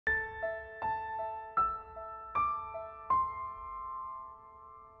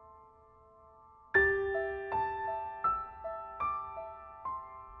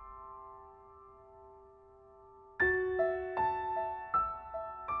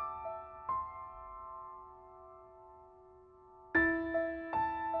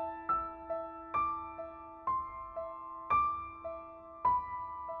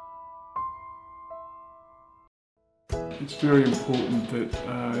It's very important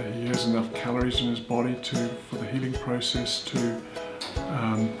that he has enough calories in his body for the healing process to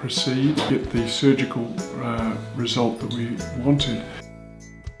proceed, get the surgical result that we wanted.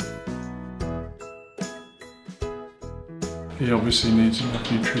 He obviously needs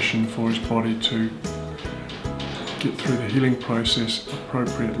enough nutrition for his body to get through the healing process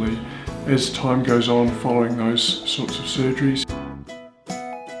appropriately as time goes on following those sorts of surgeries.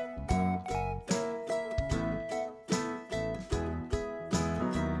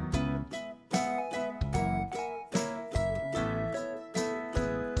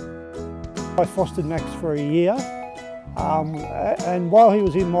 I fostered Max for a year, and while he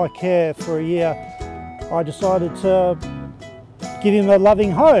was in my care for a year, I decided to give him a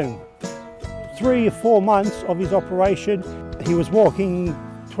loving home. 3 or 4 months of his operation, he was walking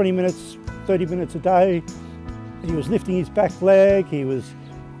 20 minutes, 30 minutes a day. He was lifting his back leg. He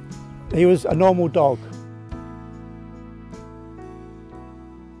was a normal dog.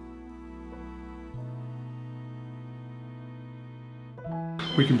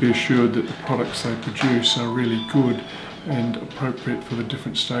 We can be assured that the products they produce are really good and appropriate for the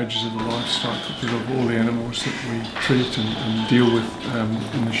different stages of the life cycle of all the animals that we treat and deal with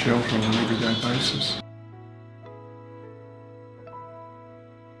in the shelter on an everyday basis.